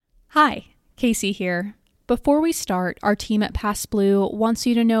Hi, Casey here. Before we start, our team at PassBlue wants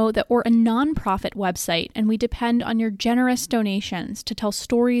you to know that we're a nonprofit website and we depend on your generous donations to tell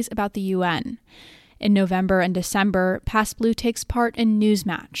stories about the UN. In November and December, PassBlue takes part in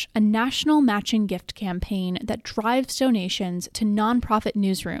Newsmatch, a national matching gift campaign that drives donations to nonprofit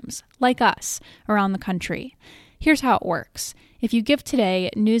newsrooms, like us, around the country. Here's how it works. If you give today,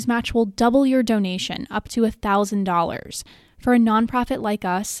 Newsmatch will double your donation up to $1,000. For a nonprofit like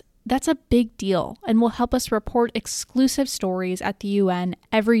us, that's a big deal and will help us report exclusive stories at the UN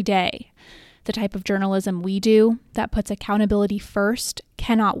every day. The type of journalism we do that puts accountability first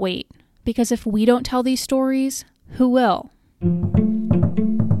cannot wait. Because if we don't tell these stories, who will?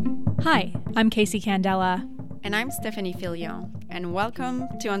 Hi, I'm Casey Candela. And I'm Stephanie Filion, and welcome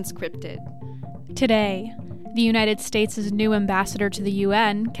to Unscripted. Today, the United States' new ambassador to the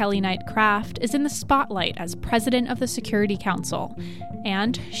UN, Kelly Knight Craft, is in the spotlight as president of the Security Council.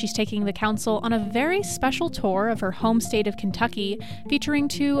 And she's taking the council on a very special tour of her home state of Kentucky, featuring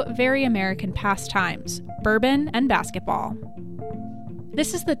two very American pastimes, bourbon and basketball.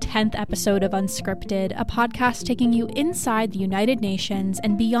 This is the 10th episode of Unscripted, a podcast taking you inside the United Nations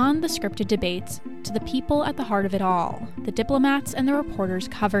and beyond the scripted debates to the people at the heart of it all, the diplomats and the reporters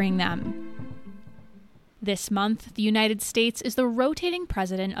covering them. This month, the United States is the rotating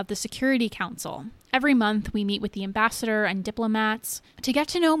president of the Security Council. Every month, we meet with the ambassador and diplomats to get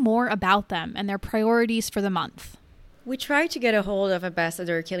to know more about them and their priorities for the month. We tried to get a hold of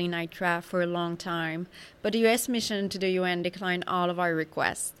Ambassador Kelly Knight Craft for a long time, but the U.S. mission to the UN declined all of our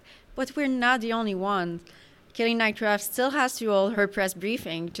requests. But we're not the only ones. Kelly Knight Craft still has to hold her press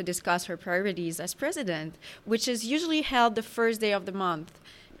briefing to discuss her priorities as president, which is usually held the first day of the month.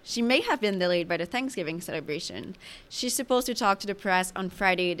 She may have been delayed by the Thanksgiving celebration. She's supposed to talk to the press on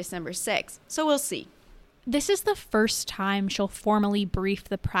Friday, December 6th, so we'll see. This is the first time she'll formally brief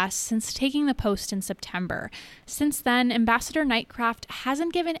the press since taking the post in September. Since then, Ambassador Knight Craft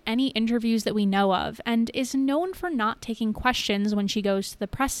hasn't given any interviews that we know of and is known for not taking questions when she goes to the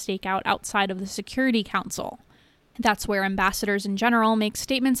press stakeout outside of the Security Council. That's where ambassadors in general make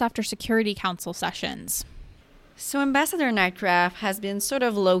statements after Security Council sessions. So Ambassador Knight Craft has been sort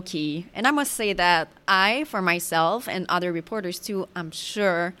of low-key, and I must say that I, for myself, and other reporters too, I'm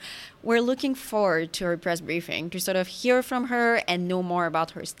sure, we're looking forward to her press briefing to sort of hear from her and know more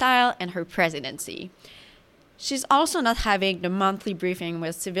about her style and her presidency. She's also not having the monthly briefing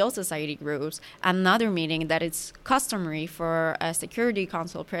with civil society groups, another meeting that is customary for a Security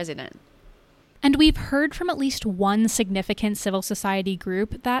Council president. And we've heard from at least one significant civil society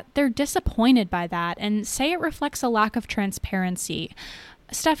group that they're disappointed by that and say it reflects a lack of transparency.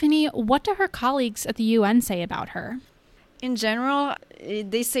 Stephanie, what do her colleagues at the UN say about her? In general,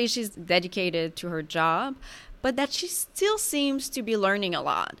 they say she's dedicated to her job, but that she still seems to be learning a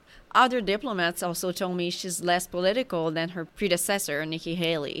lot. Other diplomats also told me she's less political than her predecessor, Nikki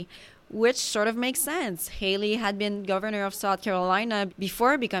Haley, which sort of makes sense. Haley had been governor of South Carolina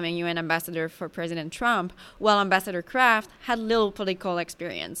before becoming UN ambassador for President Trump, while Ambassador Craft had little political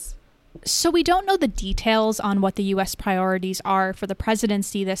experience. So we don't know the details on what the U.S. priorities are for the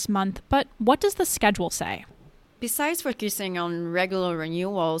presidency this month, but what does the schedule say? Besides focusing on regular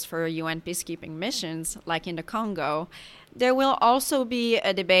renewals for UN peacekeeping missions, like in the Congo, there will also be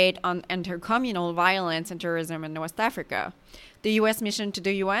a debate on intercommunal violence and terrorism in West Africa. The U.S. mission to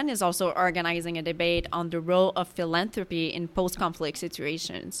the UN is also organizing a debate on the role of philanthropy in post-conflict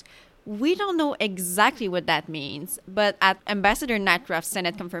situations. We don't know exactly what that means, but at Ambassador Knight Craft's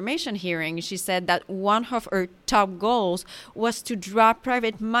Senate confirmation hearing, she said that one of her top goals was to draw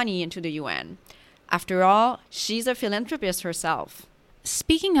private money into the UN. After all, she's a philanthropist herself.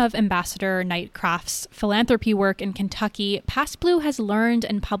 Speaking of Ambassador Knight Craft's philanthropy work in Kentucky, PassBlue has learned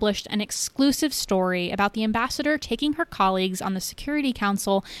and published an exclusive story about the ambassador taking her colleagues on the Security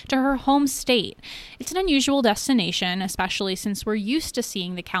Council to her home state. It's an unusual destination, especially since we're used to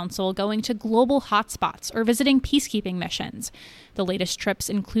seeing the council going to global hotspots or visiting peacekeeping missions. The latest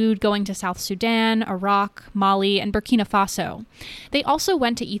trips include going to South Sudan, Iraq, Mali, and Burkina Faso. They also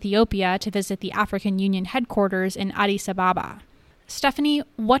went to Ethiopia to visit the African Union headquarters in Addis Ababa. Stephanie,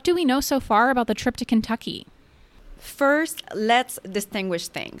 what do we know so far about the trip to Kentucky? First, let's distinguish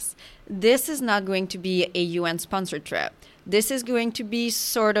things. This is not going to be a UN-sponsored trip. This is going to be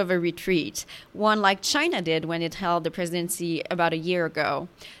sort of a retreat, one like China did when it held the presidency about a year ago.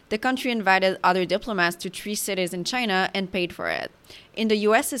 The country invited other diplomats to 3 cities in China and paid for it. In the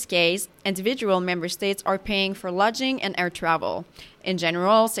US's case, individual member states are paying for lodging and air travel. In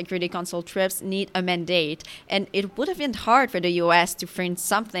general, Security Council trips need a mandate, and it would have been hard for the US to find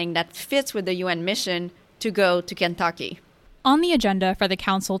something that fits with the UN mission to go to Kentucky. On the agenda for the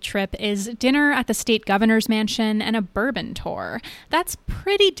council trip is dinner at the state governor's mansion and a bourbon tour. That's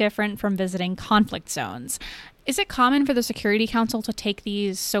pretty different from visiting conflict zones. Is it common for the Security Council to take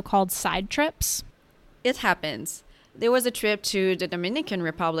these so-called side trips? It happens. There was a trip to the Dominican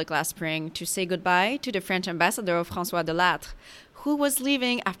Republic last spring to say goodbye to the French ambassador François Delattre, who was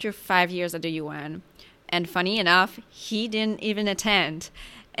leaving after 5 years at the UN. And funny enough, he didn't even attend.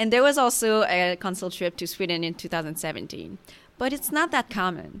 And there was also a council trip to Sweden in 2017. But it's not that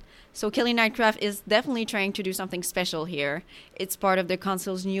common. So Kelly Nightcraft is definitely trying to do something special here. It's part of the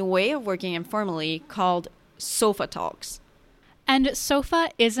council's new way of working informally called SOFA Talks. And SOFA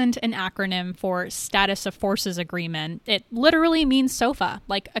isn't an acronym for Status of Forces Agreement. It literally means sofa,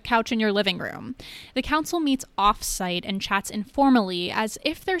 like a couch in your living room. The council meets off-site and chats informally as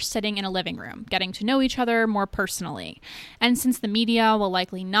if they're sitting in a living room, getting to know each other more personally. And since the media will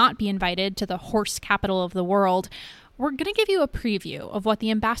likely not be invited to the horse capital of the world, we're going to give you a preview of what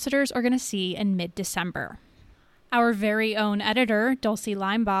the ambassadors are going to see in mid-December. Our very own editor, Dulcie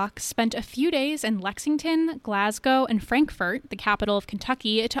Leimbach, spent a few days in Lexington, Glasgow, and Frankfurt, the capital of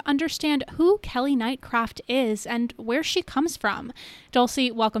Kentucky, to understand who Kelly Nightcraft is and where she comes from.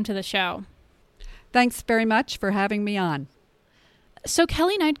 Dulcie, welcome to the show. Thanks very much for having me on. So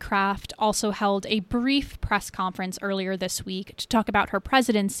Kelly Nightcraft also held a brief press conference earlier this week to talk about her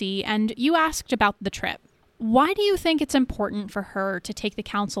presidency, and you asked about the trip. Why do you think it's important for her to take the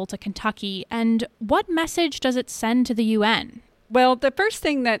council to Kentucky, and what message does it send to the UN? Well, the first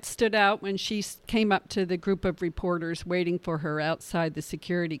thing that stood out when she came up to the group of reporters waiting for her outside the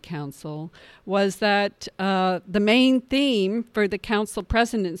Security Council was that the main theme for the council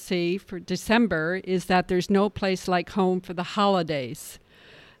presidency for December is that there's no place like home for the holidays.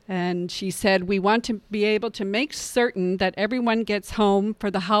 And she said, we want to be able to make certain that everyone gets home for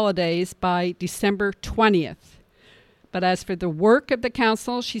the holidays by December 20th. But as for the work of the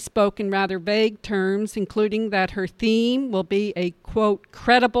council, she spoke in rather vague terms, including that her theme will be a, quote,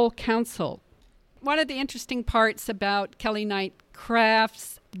 credible council. One of the interesting parts about Kelly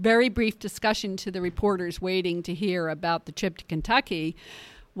Nightcraft's very brief discussion to the reporters waiting to hear about the trip to Kentucky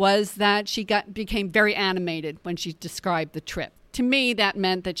was that she became very animated when she described the trip. To me, that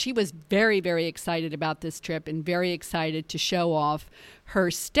meant that she was very, very excited about this trip and very excited to show off her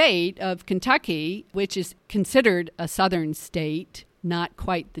state of Kentucky, which is considered a southern state, not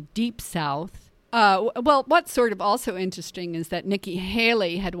quite the deep south. Well, what's sort of also interesting is that Nikki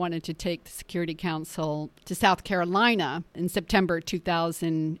Haley had wanted to take the Security Council to South Carolina in September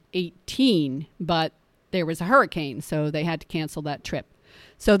 2018, but there was a hurricane, so they had to cancel that trip.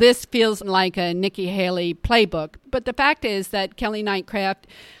 So this feels like a Nikki Haley playbook. But the fact is that Kelly Nightcraft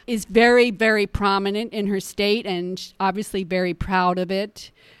is very, very prominent in her state and obviously very proud of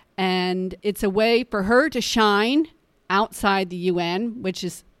it. And it's a way for her to shine outside the UN, which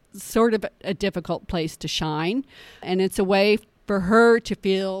is sort of a difficult place to shine. And it's a way for her to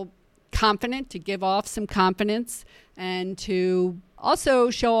feel confident, to give off some confidence, and to also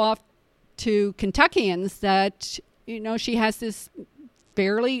show off to Kentuckians that, you know, she has this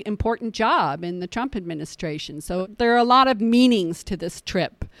fairly important job in the Trump administration. So there are a lot of meanings to this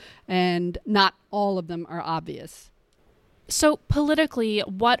trip, and not all of them are obvious. So politically,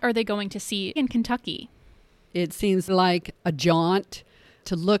 what are they going to see in Kentucky? It seems like a jaunt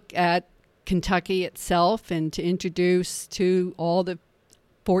to look at Kentucky itself and to introduce to all the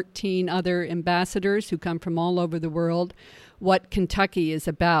 14 other ambassadors who come from all over the world what Kentucky is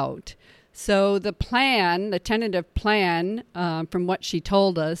about. So the plan, the tentative plan, from what she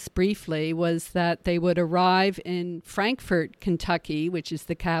told us briefly, was that they would arrive in Frankfort, Kentucky, which is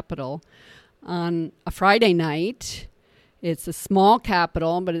the capital, on a Friday night. It's a small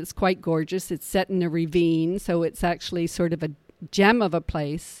capital, but it's quite gorgeous. It's set in a ravine, so it's actually sort of a gem of a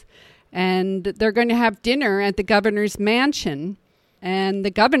place. And they're going to have dinner at the governor's mansion. And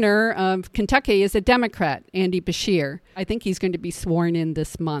the governor of Kentucky is a Democrat, Andy Beshear. I think he's going to be sworn in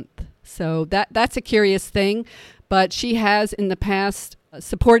this month. So that's a curious thing. But she has in the past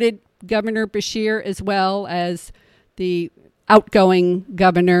supported Governor Beshear as well as the outgoing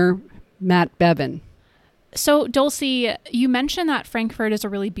governor, Matt Bevin. So, Dulcie, you mentioned that Frankfurt is a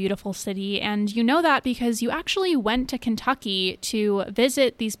really beautiful city, and you know that because you actually went to Kentucky to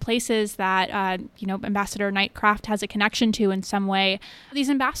visit these places that, Ambassador Nightcraft has a connection to in some way. These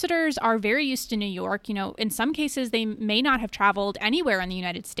ambassadors are very used to New York. You know, in some cases, they may not have traveled anywhere in the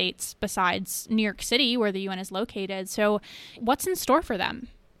United States besides New York City, where the UN is located. So, what's in store for them?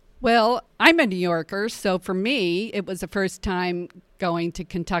 Well, I'm a New Yorker, so for me, it was the first time going to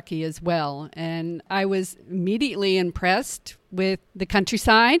Kentucky as well. And I was immediately impressed with the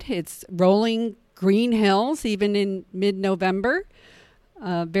countryside. It's rolling green hills, even in mid-November.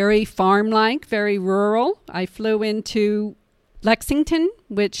 Very farm-like, very rural. I flew into Lexington,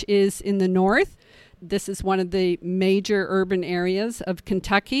 which is in the north. This is one of the major urban areas of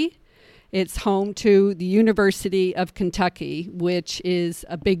Kentucky. It's home to the University of Kentucky, which is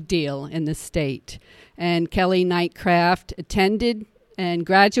a big deal in the state. And Kelly Knight Craft attended and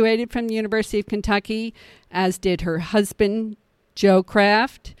graduated from the University of Kentucky, as did her husband, Joe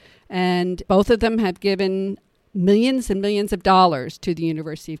Craft. And both of them have given millions and millions of dollars to the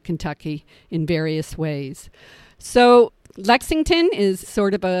University of Kentucky in various ways. So Lexington is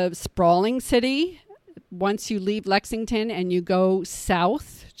sort of a sprawling city. Once you leave Lexington and you go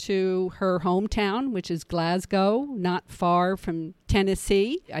south to her hometown, which is Glasgow, not far from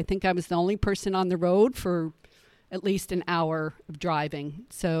Tennessee. I think I was the only person on the road for at least an hour of driving.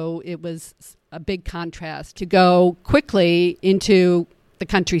 So it was a big contrast to go quickly into the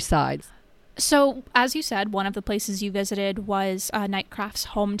countryside. So, as you said, one of the places you visited was Knightcraft's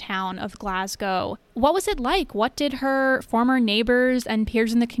hometown of Glasgow. What was it like? What did her former neighbors and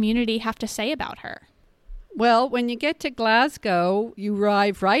peers in the community have to say about her? Well, when you get to Glasgow, you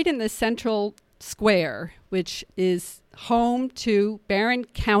arrive right in the central square, which is home to Barron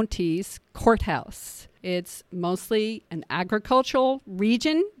County's courthouse. It's mostly an agricultural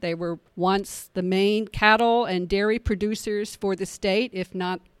region. They were once the main cattle and dairy producers for the state, if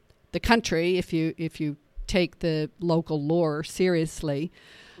not the country, if you take the local lore seriously.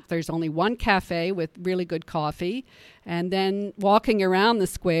 There's only one cafe with really good coffee. And then walking around the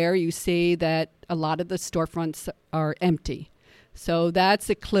square, you see that a lot of the storefronts are empty. So that's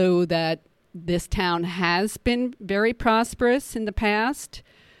a clue that this town has been very prosperous in the past,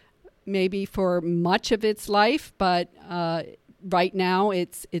 maybe for much of its life, but right now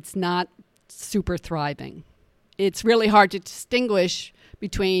it's not super thriving. It's really hard to distinguish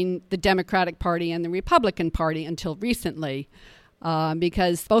between the Democratic Party and the Republican Party until recently,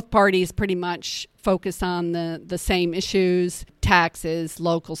 because both parties pretty much focus on the same issues: taxes,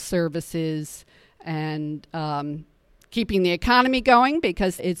 local services, and keeping the economy going,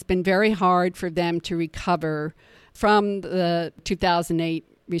 because it's been very hard for them to recover from the 2008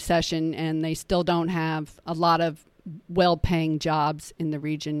 recession, and they still don't have a lot of well-paying jobs in the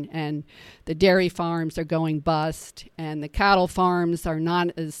region, and the dairy farms are going bust, and the cattle farms are not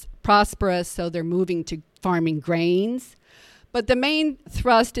as prosperous, so they're moving to farming grains. But the main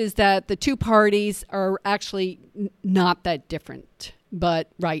thrust is that the two parties are actually not that different. But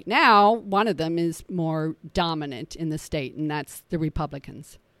right now, one of them is more dominant in the state, and that's the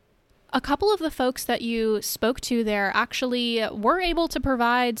Republicans. A couple of the folks that you spoke to there actually were able to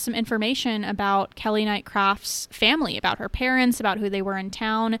provide some information about Kelly Knight Craft's family, about her parents, about who they were in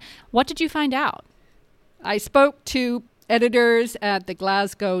town. What did you find out? I spoke to editors at the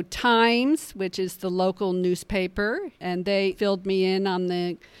Glasgow Times, which is the local newspaper, and they filled me in on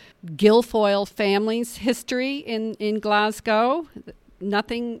the Guilfoyle family's history in Glasgow.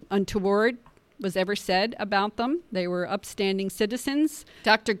 Nothing untoward was ever said about them. They were upstanding citizens.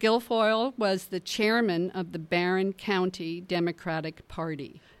 Dr. Guilfoyle was the chairman of the Barron County Democratic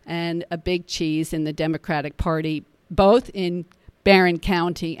Party and a big cheese in the Democratic Party, both in Barron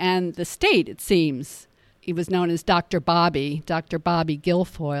County and the state, it seems. He was known as Dr. Bobby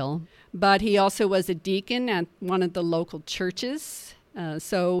Guilfoyle. But he also was a deacon at one of the local churches.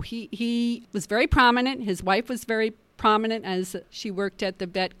 So he was very prominent. His wife was very prominent, as she worked at the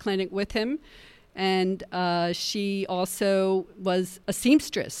vet clinic with him. And she also was a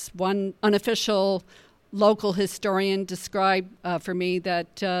seamstress. One unofficial local historian described for me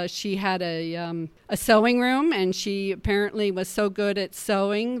that she had a sewing room, and she apparently was so good at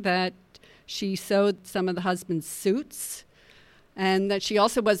sewing that she sewed some of the husband's suits, and that she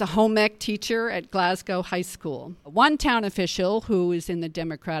also was a home ec teacher at Glasgow High School. One town official who is in the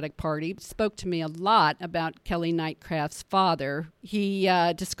Democratic Party spoke to me a lot about Kelly Knight Craft's father. He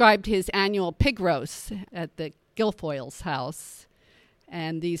described his annual pig roasts at the Guilfoyle's house,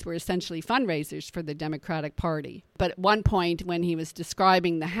 and these were essentially fundraisers for the Democratic Party. But at one point, when he was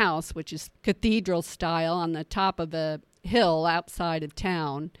describing the house, which is cathedral style on the top of a hill outside of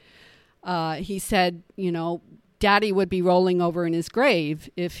town, he said, Daddy would be rolling over in his grave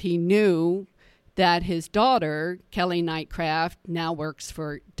if he knew that his daughter, Kelly Knight Craft, now works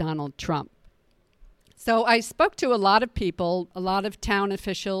for Donald Trump. So I spoke to a lot of people, a lot of town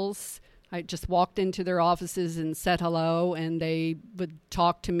officials. I just walked into their offices and said hello, and they would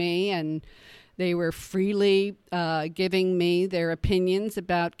talk to me, and they were freely giving me their opinions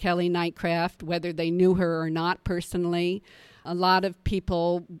about Kelly Knight Craft, whether they knew her or not personally. A lot of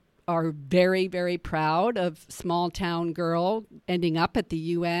people are very, very proud of small town girl ending up at the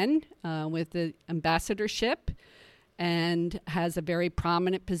UN with the ambassadorship, and has a very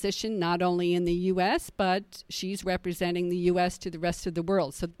prominent position not only in the U.S., but she's representing the U.S. to the rest of the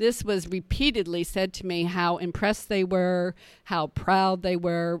world. So this was repeatedly said to me how impressed they were, how proud they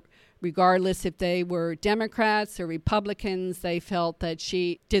were, regardless if they were Democrats or Republicans. They felt that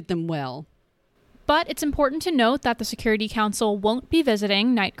she did them well. But it's important to note that the Security Council won't be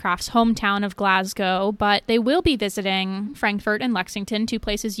visiting Knightcraft's hometown of Glasgow, but they will be visiting Frankfurt and Lexington, 2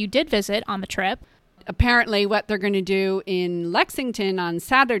 places you did visit on the trip. Apparently what they're going to do in Lexington on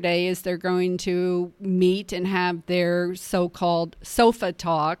Saturday is they're going to meet and have their so-called sofa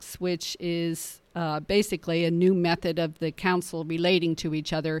talks, which is basically a new method of the council relating to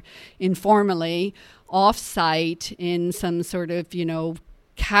each other informally, off-site, in some sort of,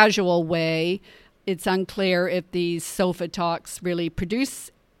 casual way. It's unclear if these sofa talks really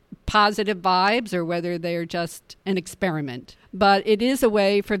produce positive vibes or whether they're just an experiment. But it is a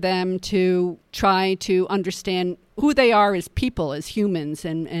way for them to try to understand who they are as people, as humans,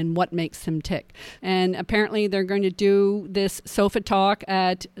 and what makes them tick. And apparently they're going to do this sofa talk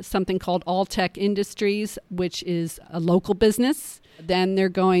at something called Alltech Industries, which is a local business. Then they're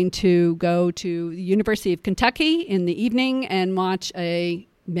going to go to the University of Kentucky in the evening and watch a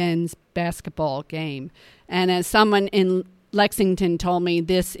men's basketball game. And as someone in Lexington told me,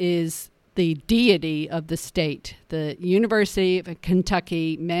 this is the deity of the state. The University of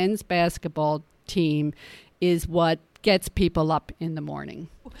Kentucky men's basketball team is what gets people up in the morning.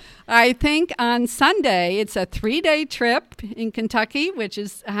 I think on Sunday, it's a 3-day trip in Kentucky, which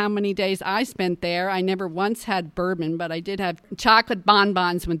is how many days I spent there. I never once had bourbon, but I did have chocolate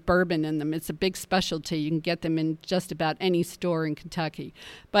bonbons with bourbon in them. It's a big specialty. You can get them in just about any store in Kentucky.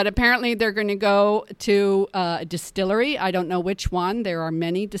 But apparently they're going to go to a distillery. I don't know which one. There are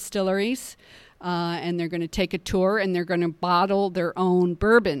many distilleries. And they're going to take a tour, and they're going to bottle their own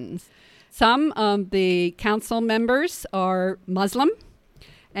bourbons. Some of the council members are Muslim,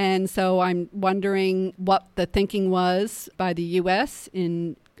 and so I'm wondering what the thinking was by the U.S.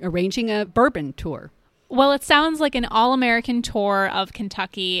 in arranging a bourbon tour. Well, it sounds like an all-American tour of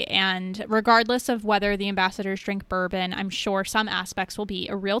Kentucky, and regardless of whether the ambassadors drink bourbon, I'm sure some aspects will be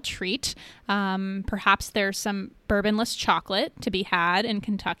a real treat. Perhaps there's some bourbonless chocolate to be had in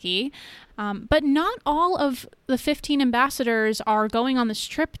Kentucky. But not all of the 15 ambassadors are going on this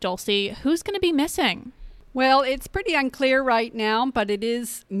trip, Dulcie. Who's going to be missing? Well, it's pretty unclear right now, but it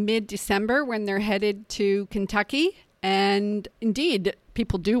is mid-December when they're headed to Kentucky. And indeed,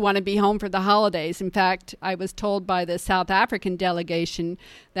 people do want to be home for the holidays. In fact, I was told by the South African delegation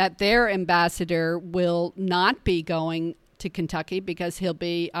that their ambassador will not be going to Kentucky because he'll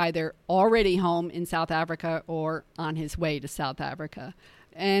be either already home in South Africa or on his way to South Africa.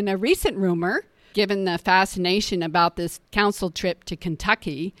 And a recent rumor, given the fascination about this council trip to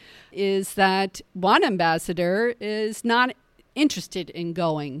Kentucky, is that one ambassador is not interested in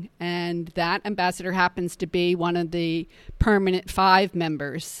going, and that ambassador happens to be one of the permanent 5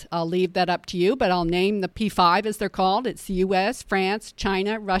 members. I'll leave that up to you, but I'll name the P5 as they're called. It's the U.S., France,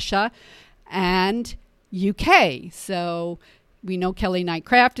 China, Russia, and UK. So we know Kelly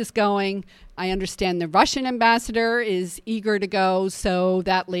Knightcraft is going. I understand the Russian ambassador is eager to go, so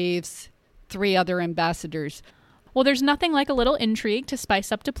that leaves 3 other ambassadors. Well, there's nothing like a little intrigue to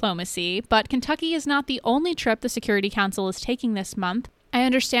spice up diplomacy, but Kentucky is not the only trip the Security Council is taking this month. I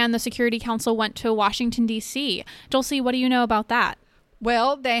understand the Security Council went to Washington, D.C. Dulcie, what do you know about that?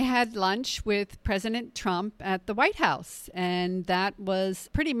 Well, they had lunch with President Trump at the White House, and that was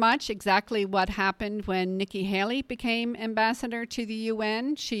pretty much exactly what happened when Nikki Haley became ambassador to the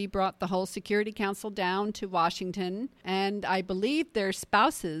UN. She brought the whole Security Council down to Washington, and I believe their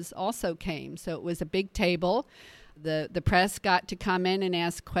spouses also came, so it was a big table. The press got to come in and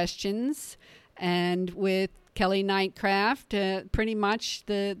ask questions, and with Kelly Knightcraft, pretty much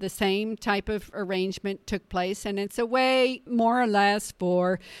the same type of arrangement took place. And it's a way, more or less,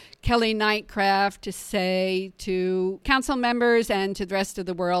 for Kelly Knightcraft to say to council members and to the rest of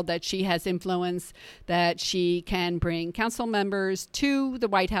the world that she has influence, that she can bring council members to the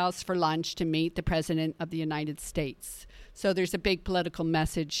White House for lunch to meet the President of the United States. So there's a big political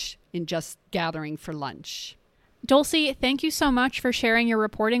message in just gathering for lunch. Dulcie, thank you so much for sharing your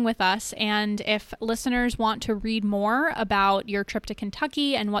reporting with us. And if listeners want to read more about your trip to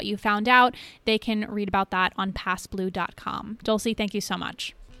Kentucky and what you found out, they can read about that on passblue.com. Dulcie, thank you so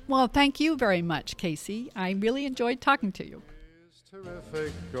much. Well, thank you very much, Casey. I really enjoyed talking to you.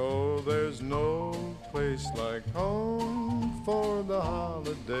 Terrific. Oh, there's no place like home for the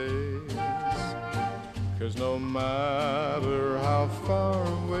holidays. 'cause no matter how far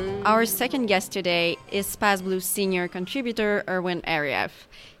away. Our second guest today is PassBlue senior contributor Erwin Arieff.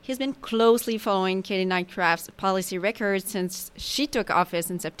 He's been closely following Katie Nightcraft's policy record since she took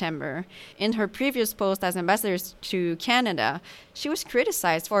office in September. In her previous post as ambassador to Canada, she was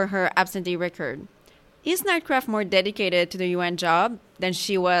criticized for her absentee record. Is Nightcraft more dedicated to the UN job than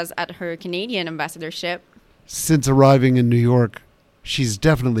she was at her Canadian ambassadorship? Since arriving in New York, she's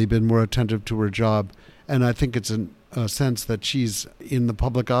definitely been more attentive to her job, and I think it's a sense that she's in the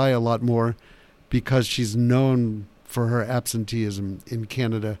public eye a lot more because she's known for her absenteeism in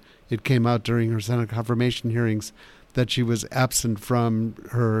Canada. It came out during her Senate confirmation hearings that she was absent from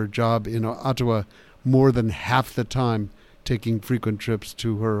her job in Ottawa more than half the time, taking frequent trips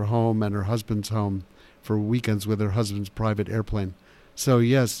to her home and her husband's home for weekends with her husband's private airplane. So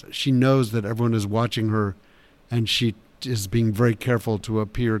yes, she knows that everyone is watching her, and she is being very careful to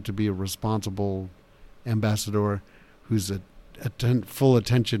appear to be a responsible ambassador whose full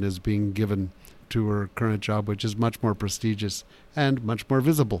attention is being given to her current job, which is much more prestigious and much more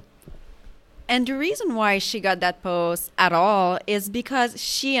visible. And the reason why she got that post at all is because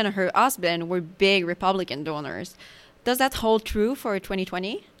she and her husband were big Republican donors. Does that hold true for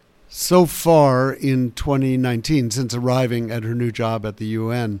 2020? So far in 2019, since arriving at her new job at the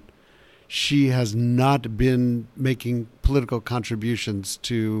UN, she has not been making political contributions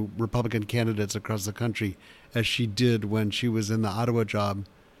to Republican candidates across the country as she did when she was in the Ottawa job.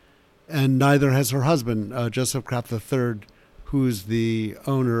 And neither has her husband, Joseph Kraft III, who's the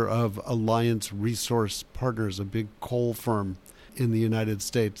owner of Alliance Resource Partners, a big coal firm in the United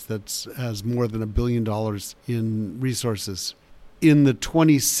States that has more than $1 billion in resources. In the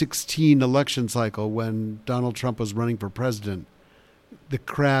 2016 election cycle, when Donald Trump was running for president, the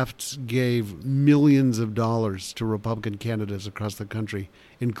Krafts gave millions of dollars to Republican candidates across the country,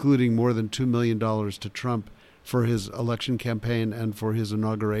 including more than $2 million to Trump for his election campaign and for his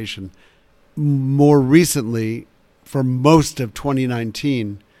inauguration. More recently, for most of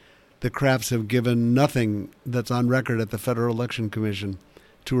 2019, the Krafts have given nothing that's on record at the Federal Election Commission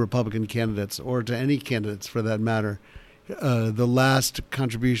to Republican candidates, or to any candidates for that matter. The last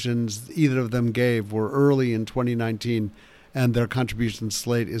contributions either of them gave were early in 2019, and their contribution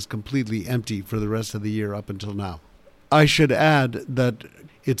slate is completely empty for the rest of the year up until now. I should add that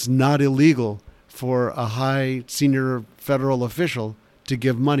it's not illegal for a high senior federal official to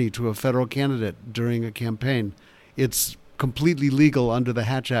give money to a federal candidate during a campaign. It's completely legal under the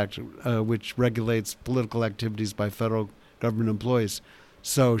Hatch Act, which regulates political activities by federal government employees.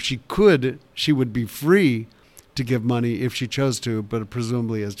 So she would be free to give money if she chose to, but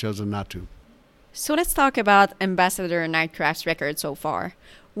presumably has chosen not to. So let's talk about Ambassador Nightcraft's record so far.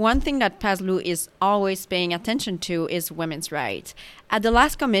 One thing that PassBlue is always paying attention to is women's rights. At the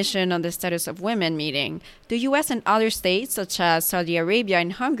last Commission on the Status of Women meeting, the U.S. and other states, such as Saudi Arabia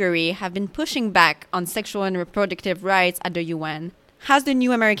and Hungary, have been pushing back on sexual and reproductive rights at the UN. Has the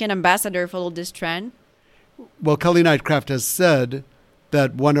new American ambassador followed this trend? Well, Kelly Nightcraft has said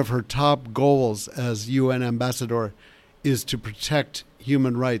that one of her top goals as UN ambassador is to protect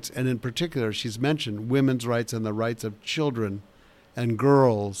human rights. And in particular, she's mentioned women's rights and the rights of children and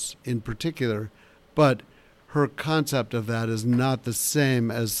girls in particular. But her concept of that is not the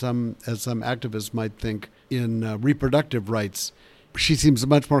same as some activists might think in reproductive rights. She seems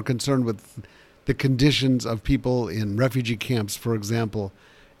much more concerned with the conditions of people in refugee camps, for example,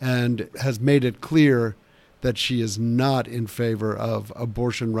 and has made it clear that she is not in favor of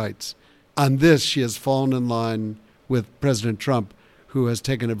abortion rights. On this, she has fallen in line with President Trump, who has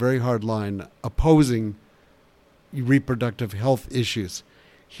taken a very hard line opposing reproductive health issues.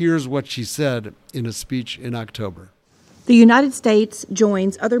 Here's what she said in a speech in October. The United States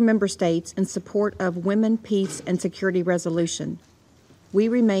joins other member states in support of Women, Peace, and Security Resolution. We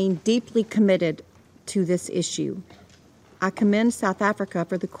remain deeply committed to this issue. I commend South Africa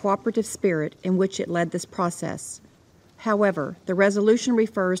for the cooperative spirit in which it led this process. However, the resolution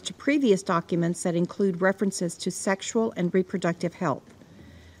refers to previous documents that include references to sexual and reproductive health.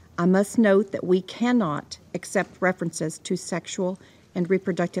 I must note that we cannot accept references to sexual and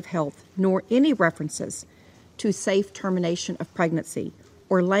reproductive health, nor any references to safe termination of pregnancy,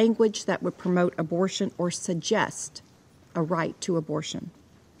 or language that would promote abortion or suggest a right to abortion.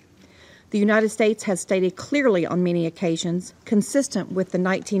 The United States has stated clearly on many occasions, consistent with the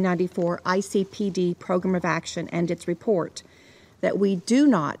 1994 ICPD Program of Action and its report, that we do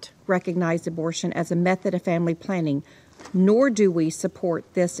not recognize abortion as a method of family planning, nor do we support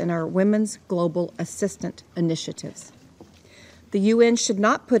this in our Women's Global Assistant initiatives. The UN should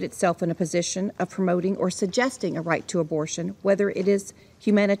not put itself in a position of promoting or suggesting a right to abortion, whether it is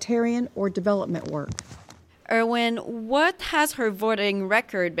humanitarian or development work. Erwin, what has her voting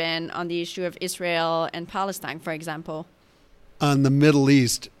record been on the issue of Israel and Palestine, for example? On the Middle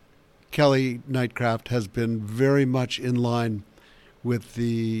East, Kelly Nightcraft has been very much in line with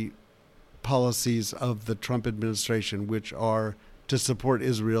the policies of the Trump administration, which are to support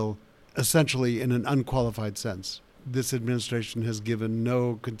Israel essentially in an unqualified sense. This administration has given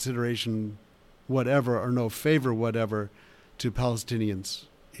no consideration whatever or no favor whatever to Palestinians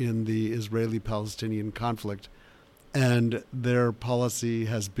in the Israeli-Palestinian conflict. And their policy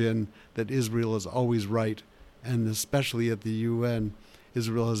has been that Israel is always right, and especially at the UN,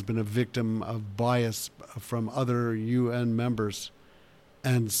 Israel has been a victim of bias from other UN members.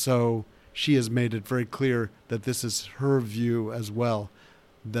 And so she has made it very clear that this is her view as well,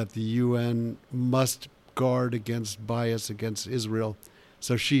 that the UN must guard against bias against Israel.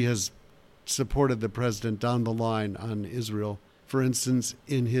 So she has supported the president down the line on Israel. For instance,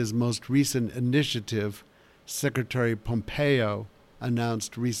 in his most recent initiative, Secretary Pompeo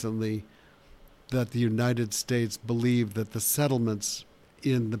announced recently that the United States believed that the settlements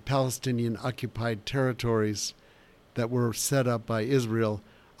in the Palestinian-occupied territories that were set up by Israel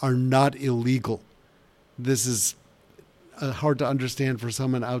are not illegal. This is hard to understand for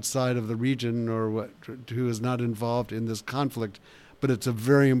someone outside of the region or who is not involved in this conflict, but it's a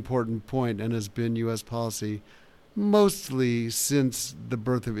very important point and has been U.S. policy mostly since the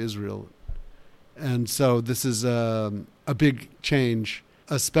birth of Israel. And so this is a big change,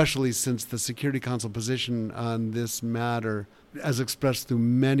 especially since the Security Council position on this matter, as expressed through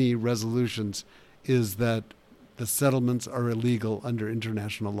many resolutions, is that the settlements are illegal under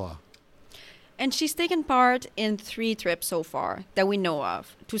international law. And she's taken part in 3 trips so far that we know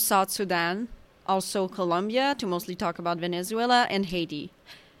of, to South Sudan, also Colombia, to mostly talk about Venezuela, and Haiti.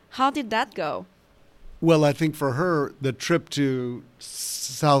 How did that go? Well, I think for her, the trip to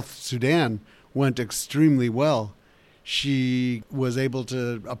South Sudan went extremely well. She was able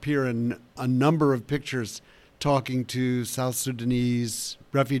to appear in a number of pictures talking to South Sudanese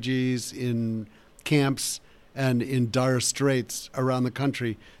refugees in camps and in dire straits around the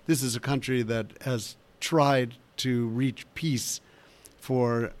country. This is a country that has tried to reach peace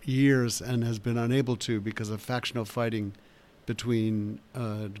for years and has been unable to because of factional fighting between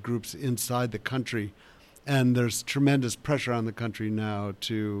groups inside the country. And there's tremendous pressure on the country now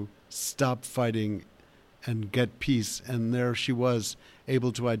to stop fighting and get peace. And there she was,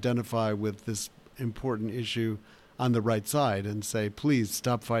 able to identify with this important issue on the right side and say, please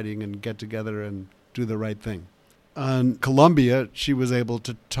stop fighting and get together and do the right thing. On Colombia, she was able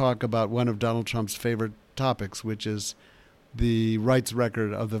to talk about one of Donald Trump's favorite topics, which is the rights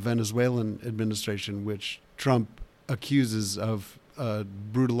record of the Venezuelan administration, which Trump accuses of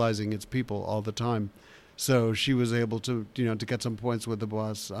brutalizing its people all the time. So she was able to, to get some points with the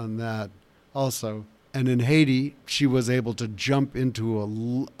boss on that also. And in Haiti, she was able to jump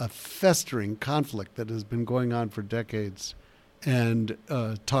into a festering conflict that has been going on for decades and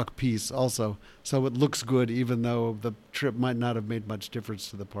talk peace also. So it looks good, even though the trip might not have made much difference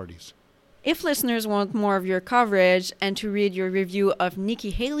to the parties. If listeners want more of your coverage and to read your review of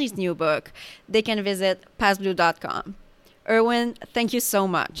Nikki Haley's new book, they can visit passblue.com. Erwin, thank you so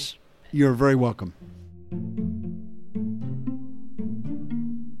much. You're very welcome.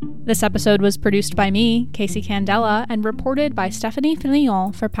 This episode was produced by me, Casey Candela, and reported by Stephanie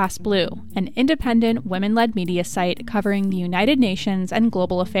Fillon for Pass Blue, an independent women-led media site covering the United Nations and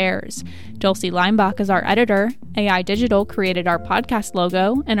global affairs. Dulcie Leimbach is our editor, AI Digital created our podcast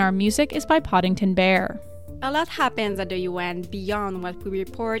logo, and our music is by Poddington Bear. A lot happens at the UN beyond what we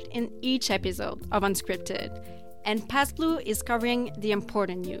report in each episode of Unscripted, and Pass Blue is covering the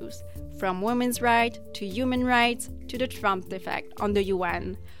important news, from women's rights to human rights to the Trump effect on the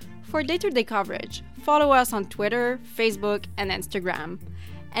UN. For day-to-day coverage, follow us on Twitter, Facebook, and Instagram.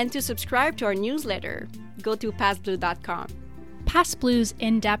 And to subscribe to our newsletter, go to passblue.com. Pass Blue's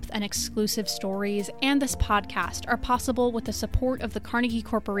in-depth and exclusive stories and this podcast are possible with the support of the Carnegie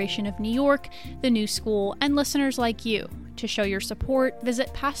Corporation of New York, the New School, and listeners like you. To show your support,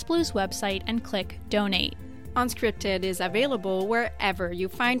 visit Pass Blue's website and click Donate. Unscripted is available wherever you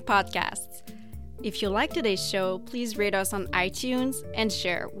find podcasts. If you like today's show, please rate us on iTunes and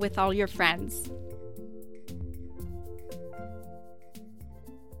share with all your friends.